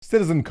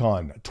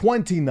Citizencon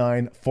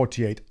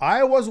 2948.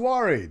 I was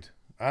worried.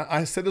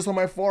 I said this on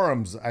my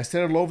forums. I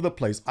said it all over the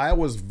place. I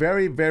was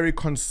very, very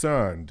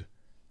concerned.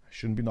 I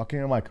shouldn't be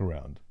knocking a mic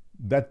around.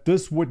 That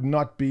this would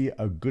not be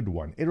a good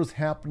one. It was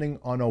happening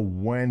on a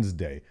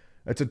Wednesday.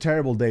 It's a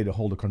terrible day to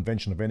hold a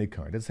convention of any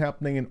kind. It's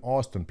happening in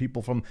Austin.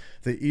 People from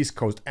the East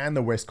Coast and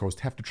the West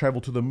Coast have to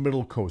travel to the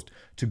Middle Coast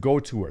to go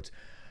to it.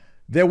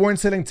 They weren't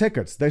selling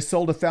tickets. They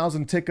sold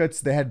 1,000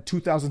 tickets. They had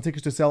 2,000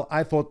 tickets to sell.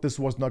 I thought this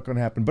was not going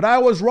to happen, but I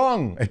was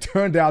wrong. It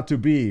turned out to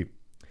be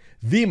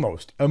the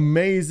most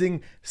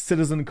amazing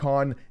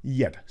Citizencon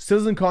yet.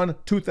 Citizencon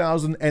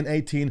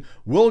 2018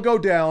 will go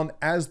down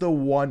as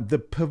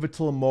the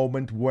pivotal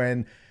moment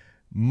when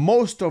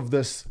most of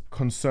this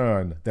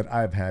concern that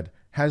I've had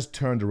has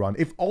turned around.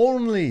 If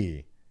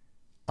only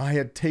I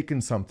had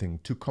taken something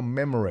to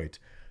commemorate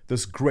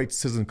this great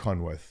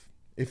Citizencon with.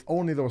 If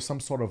only there was some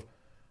sort of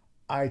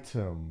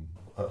item.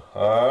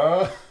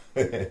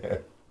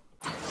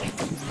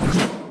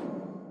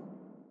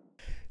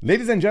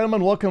 Ladies and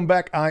gentlemen, welcome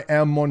back. I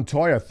am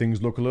Montoya.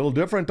 Things look a little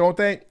different, don't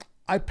they?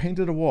 I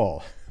painted a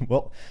wall.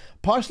 Well,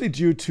 partially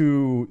due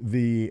to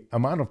the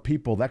amount of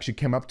people that actually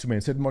came up to me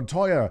and said,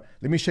 Montoya,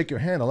 let me shake your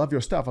hand. I love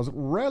your stuff. I was like,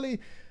 really?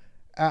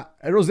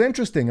 It was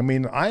interesting. I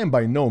mean, I am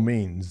by no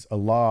means a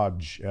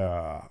large,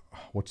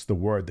 what's the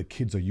word the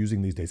kids are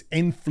using these days?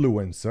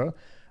 Influencer.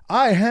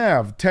 I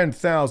have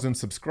 10,000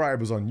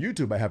 subscribers on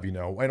YouTube, I have you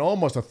know, and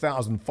almost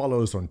 1,000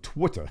 followers on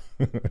Twitter.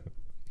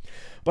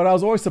 But I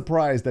was always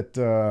surprised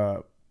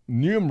that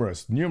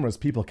numerous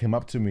people came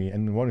up to me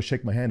and want to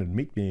shake my hand and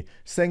meet me,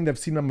 saying they've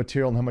seen my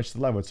material and how much they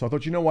love it. So I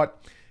thought, you know what?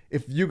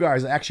 If you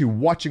guys are actually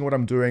watching what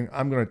I'm doing,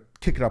 I'm going to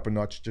kick it up a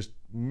notch, just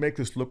make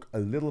this look a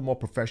little more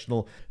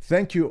professional.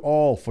 Thank you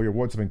all for your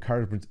words of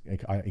encouragement.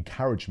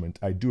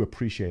 I do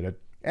appreciate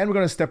it. And we're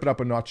going to step it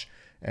up a notch,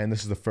 and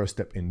this is the first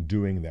step in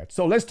doing that.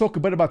 So let's talk a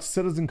bit about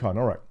Citizencon.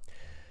 All right.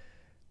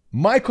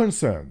 My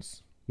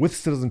concerns with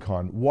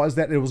Citizencon was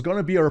that it was going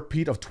to be a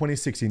repeat of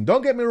 2016.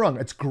 Don't get me wrong,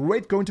 it's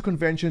great going to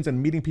conventions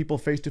and meeting people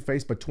face to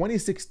face, but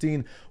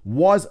 2016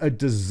 was a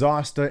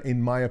disaster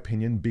in my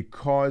opinion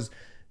because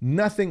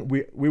nothing,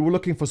 we were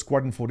looking for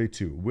Squadron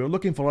 42. We were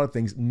looking for a lot of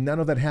things.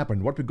 None of that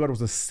happened. What we got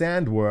was a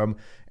sandworm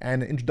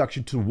and an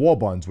introduction to war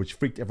bonds, which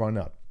freaked everyone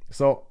out.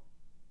 So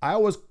I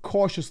was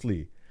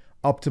cautiously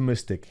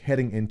optimistic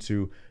heading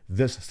into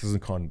this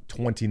Citizencon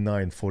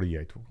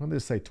 2948. When did they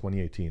say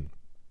 2018?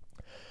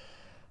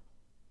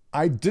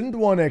 I didn't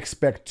want to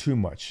expect too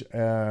much.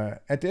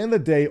 At the end of the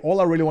day,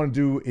 all I really want to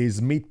do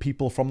is meet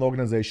people from the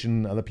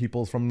organization, other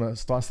people from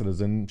Star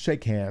Citizen,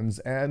 shake hands,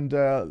 and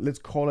let's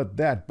call it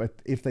that.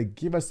 But if they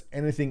give us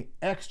anything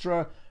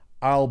extra,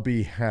 I'll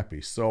be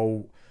happy.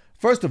 So,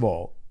 first of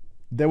all,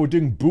 they were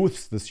doing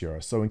booths this year.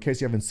 So in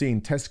case you haven't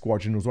seen, Test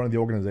Squadron was one of the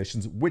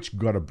organizations which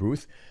got a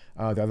booth.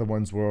 The other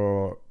ones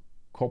were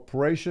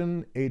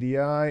Corporation,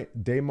 ADI,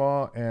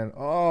 Daymar, and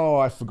oh,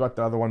 I forgot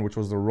the other one, which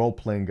was the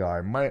role-playing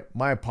guy.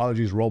 My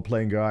apologies,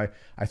 role-playing guy.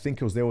 I think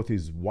he was there with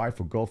his wife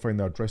or girlfriend.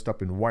 They were dressed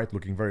up in white,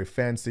 looking very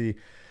fancy.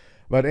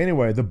 But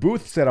anyway, the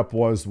booth setup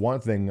was one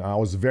thing I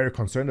was very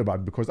concerned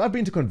about because I've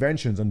been to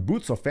conventions and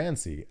booths are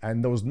fancy,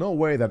 and there was no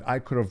way that I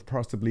could have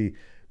possibly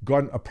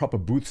gotten a proper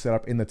booth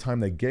setup in the time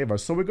they gave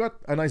us. So we got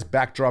a nice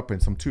backdrop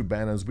and some 2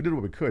 banners. We did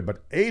what we could,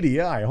 but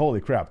ADI,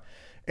 holy crap.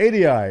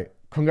 ADI,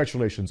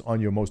 congratulations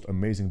on your most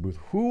amazing booth.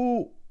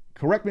 Who,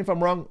 correct me if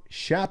I'm wrong,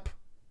 Shap?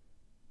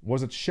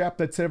 Was it Shap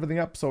that set everything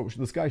up? So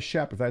this guy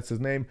Shap, if that's his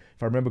name,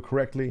 if I remember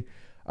correctly,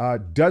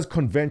 does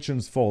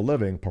conventions for a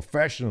living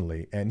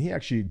professionally. And he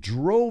actually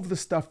drove the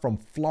stuff from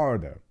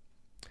Florida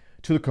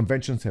to the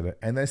convention center.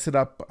 And they set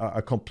up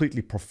a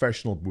completely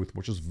professional booth,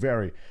 which is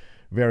very,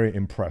 very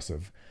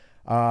impressive.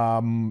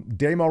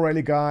 Dame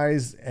O'Reilly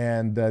guys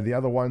and the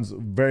other ones,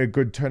 very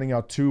good turning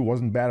out too,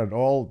 wasn't bad at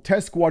all.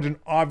 Test Squadron,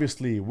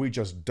 obviously, we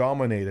just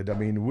dominated. I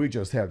mean, we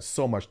just had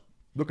so much.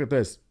 Look at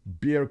this,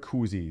 beer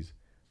koozies,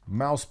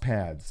 mouse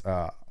pads.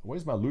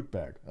 Where's my loot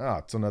bag? Ah,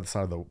 it's on the other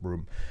side of the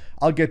room.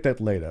 I'll get that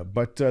later.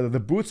 But the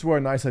booths were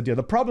a nice idea.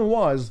 The problem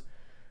was,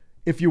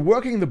 if you're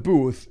working the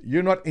booth,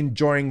 you're not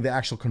enjoying the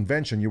actual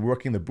convention, you're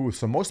working the booth.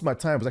 So most of my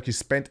time was actually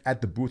spent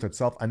at the booth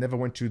itself. I never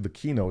went to the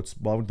keynotes,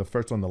 well, the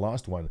first one, the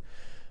last one.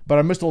 But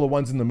I missed all the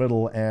ones in the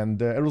middle,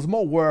 and it was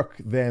more work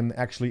than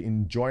actually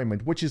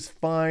enjoyment, which is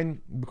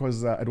fine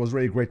because it was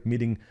really great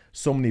meeting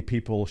so many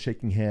people,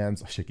 shaking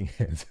hands.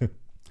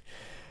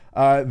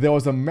 There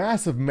was a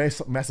massive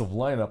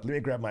lineup. Let me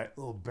grab my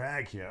little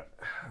bag here.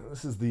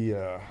 This is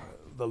the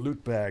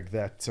loot bag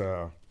that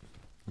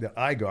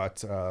I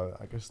got.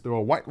 I guess there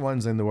were white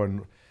ones and there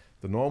were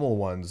the normal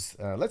ones.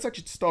 Let's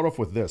actually start off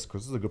with this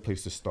because this is a good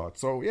place to start.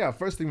 So yeah,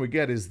 first thing we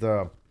get is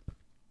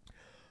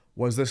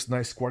was this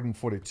nice Squadron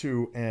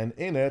 42, and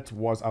in it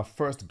was our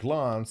first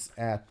glance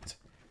at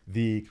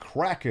the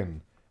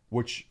Kraken,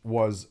 which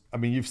was, I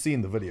mean, you've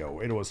seen the video.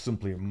 It was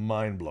simply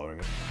mind-blowing.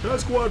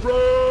 Test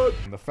Squadron!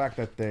 And the fact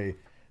that they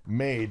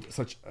made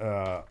such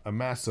a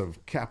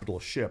massive capital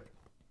ship,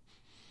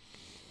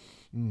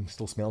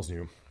 still smells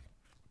new,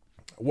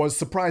 was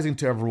surprising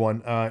to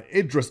everyone.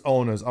 Idris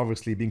owners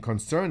obviously being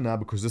concerned now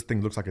because this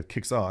thing looks like it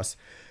kicks ass.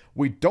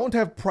 We don't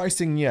have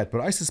pricing yet,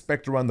 but I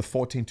suspect around the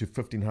 $1,400 to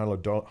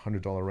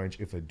 $1,500 range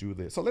if they do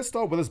this. So let's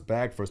start with this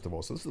bag first of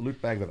all. So this is the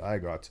loot bag that I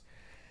got.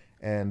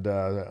 And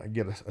I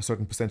get a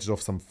certain percentage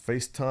off some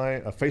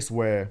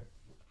faceware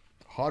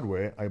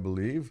hardware, I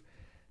believe.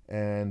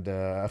 And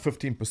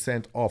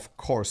 15% off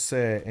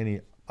Corsair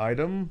any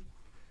item.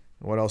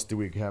 What else do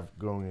we have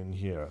going in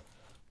here?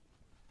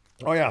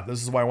 Oh yeah,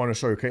 this is why I want to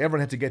show you. Okay,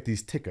 everyone had to get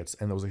these tickets,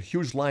 and there was a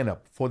huge lineup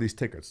for these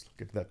tickets.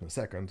 Get to that in a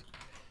second.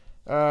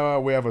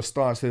 We have a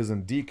Star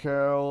Citizen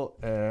decal,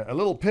 a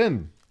little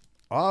pin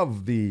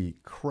of the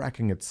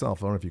cracking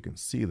itself. I don't know if you can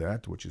see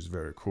that, which is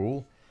very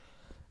cool.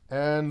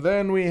 And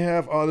then we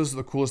have, oh, this is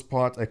the coolest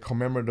part, a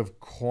commemorative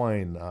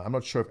coin. I'm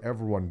not sure if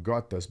everyone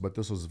got this, but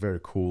this was very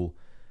cool.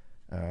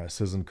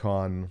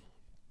 Citizencon,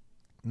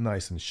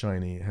 nice and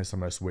shiny, it has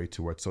some nice weight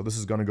to it. So this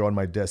is going to go on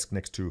my desk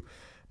next to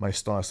my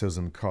Star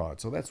Citizen card.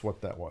 So that's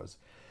what that was.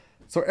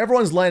 So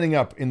everyone's lining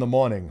up in the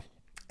morning,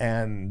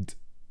 and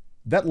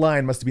that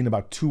line must have been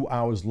about 2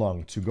 hours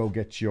long to go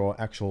get your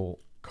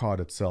actual card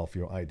itself,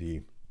 your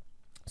ID.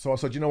 So I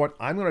said, you know what,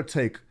 I'm going to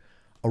take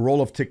a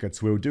roll of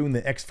tickets. We were doing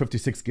the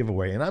X56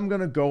 giveaway, and I'm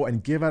going to go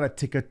and give out a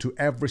ticket to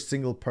every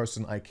single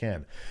person I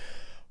can.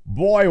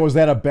 Boy, was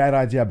that a bad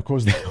idea,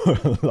 because there were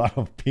a lot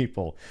of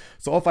people.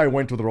 So off I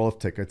went with a roll of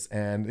tickets,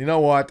 and you know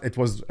what? It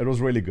was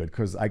really good,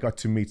 because I got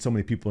to meet so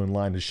many people in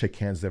line to shake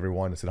hands with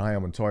everyone. I said, hi,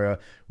 I'm Montoya.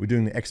 We're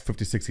doing the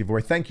X56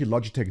 giveaway. Thank you,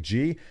 Logitech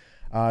G.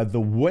 The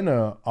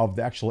winner of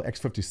the actual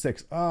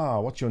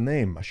X56, what's your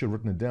name? I should have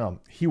written it down.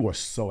 He was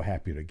so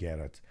happy to get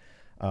it.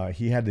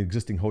 He had the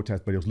existing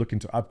HOTAS, but he was looking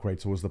to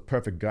upgrade, so it was the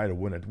perfect guy to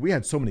win it. We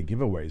had so many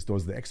giveaways. There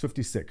was the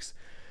X56.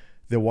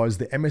 There was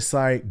the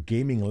MSI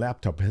gaming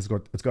laptop. It's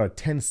got a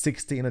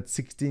 1060 in it,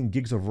 16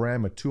 gigs of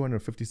RAM, a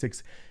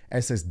 256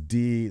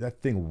 SSD. That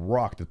thing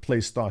rocked. It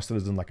plays Star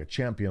Citizen like a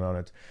champion on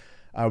it.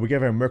 We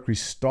gave away a Mercury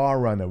Star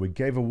Runner. We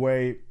gave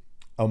away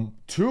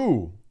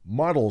 2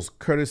 models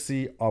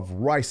courtesy of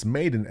Rice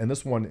Maiden, and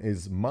this one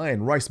is mine.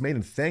 Rice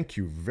Maiden, thank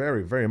you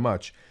very, very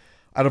much.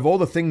 Out of all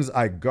the things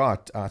I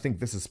got, I think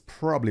this is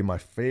probably my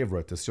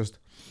favorite. It's just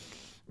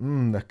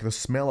the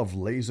smell of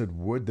lasered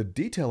wood. The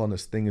detail on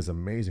this thing is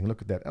amazing.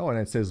 Look at that. Oh, and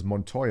it says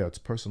Montoya. It's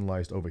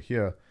personalized over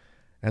here.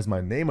 It has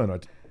my name on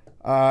it.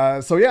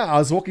 So yeah, I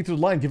was walking through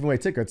the line giving away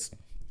tickets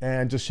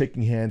and just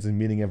shaking hands and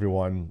meeting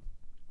everyone.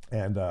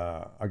 And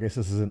I guess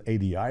this is an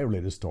ADI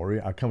related story.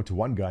 I come to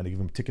one guy and I give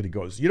him a ticket. He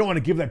goes, you don't want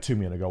to give that to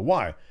me. And I go,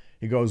 why?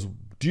 He goes,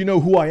 do you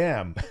know who I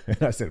am?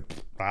 And I said,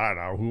 I don't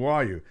know. Who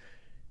are you?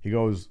 He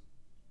goes,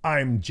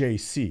 I'm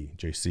JC.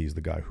 JC is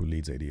the guy who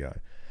leads ADI.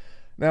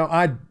 Now,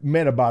 I'd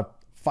met about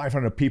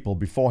 500 people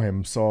before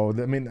him. So,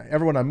 I mean,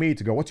 everyone I meet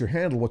to go, what's your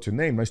handle? What's your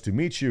name? Nice to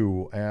meet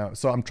you.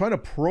 So I'm trying to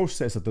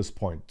process at this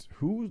point,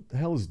 who the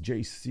hell is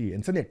JC?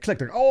 And suddenly I clicked,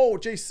 like, oh,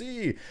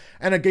 JC.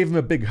 And I gave him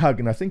a big hug.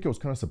 And I think he was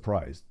kind of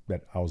surprised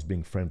that I was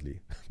being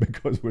friendly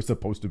because we're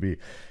supposed to be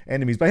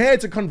enemies. But hey,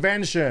 it's a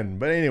convention.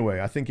 But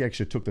anyway, I think he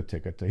actually took the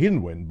ticket. He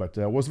didn't win, but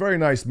it was very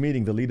nice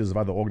meeting the leaders of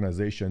other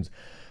organizations.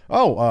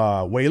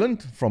 Oh,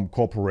 Wayland from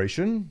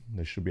Corporation.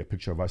 There should be a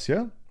picture of us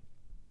here.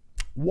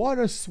 What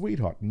a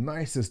sweetheart.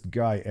 Nicest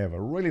guy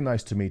ever. Really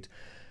nice to meet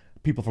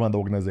people from another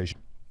organization.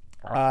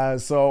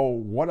 So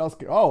what else?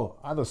 Oh,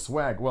 other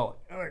swag. Well,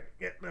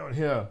 get down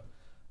here.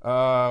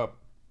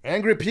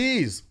 Angry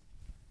Peas.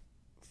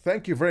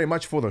 Thank you very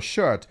much for the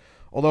shirt.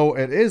 Although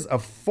it is a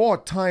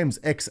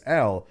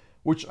 4XXL,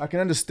 which I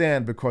can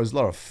understand because a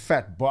lot of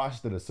fat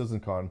bastards at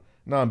Citizencon.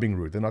 No, I'm being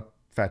rude. They're not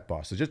fat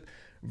bastards. Just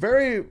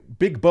very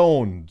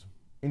big-boned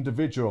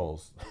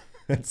individuals.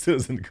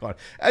 Citizencon,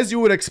 as you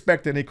would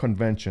expect any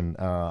convention.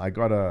 I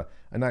got a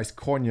nice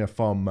cornea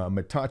from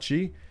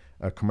Mitachi,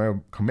 a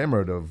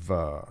commemorative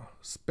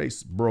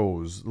Space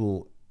Bros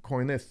little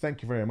coin there.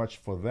 Thank you very much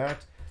for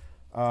that.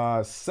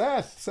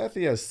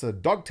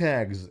 Sethius, dog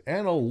tags,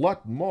 and a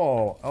lot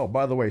more. Oh,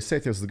 by the way,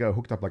 Sethius is the guy who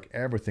hooked up like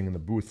everything in the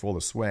booth for all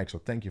the swag, so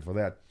thank you for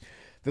that.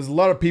 There's a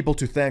lot of people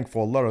to thank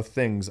for a lot of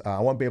things. I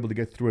won't be able to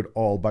get through it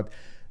all, but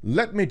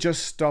let me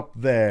just stop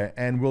there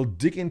and we'll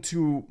dig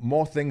into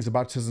more things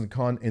about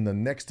Citizencon in the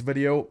next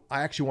video.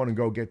 I actually want to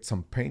go get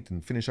some paint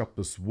and finish up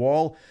this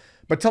wall.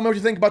 But tell me what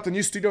you think about the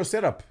new studio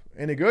setup.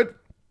 Any good?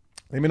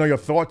 Let me know your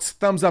thoughts.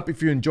 Thumbs up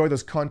if you enjoy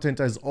this content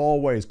as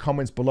always.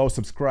 Comments below,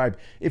 subscribe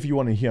if you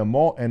want to hear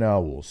more, and I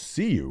will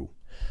see you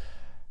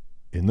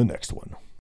in the next one.